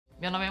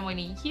Meu nome é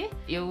Monique,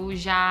 eu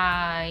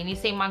já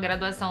iniciei uma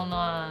graduação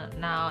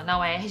na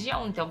UERJ há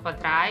um tempo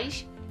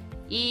atrás.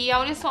 E a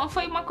UNISUAM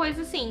foi uma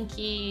coisa assim,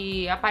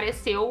 que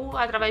apareceu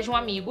através de um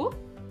amigo,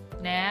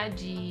 né,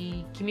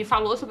 que me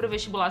falou sobre o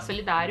vestibular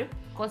solidário.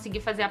 Consegui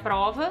fazer a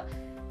prova,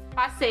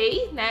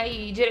 passei, né,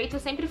 e direito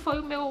sempre foi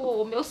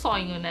o meu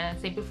sonho, né,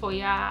 sempre foi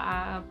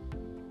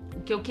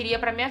o que eu queria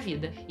pra minha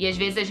vida. E às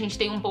vezes a gente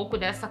tem um pouco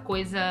dessa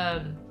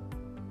coisa...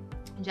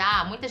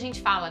 muita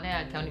gente fala,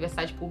 né, que a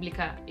universidade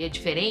pública é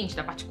diferente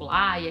da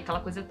particular e aquela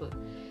coisa toda.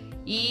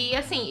 E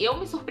assim, eu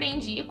me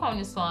surpreendi com a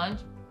UNISUAM,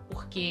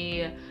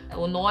 porque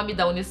o nome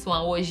da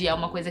UNISUAM hoje é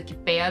uma coisa que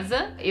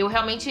pesa. Eu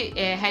realmente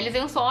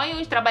realizei um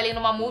sonho, trabalhei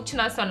numa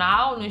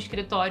multinacional, num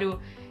escritório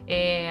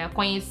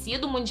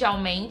conhecido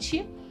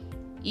mundialmente,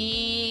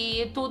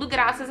 e tudo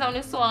graças à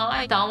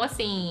UNISUAM. Então,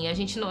 assim,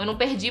 eu não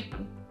perdi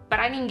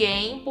pra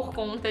ninguém por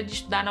conta de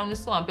estudar na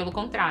UNISUAM, pelo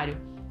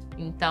contrário.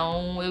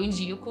 Então, eu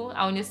indico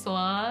a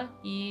UNISUAM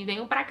e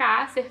venham pra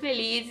cá ser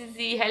felizes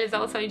e realizar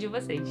o sonho de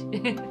vocês.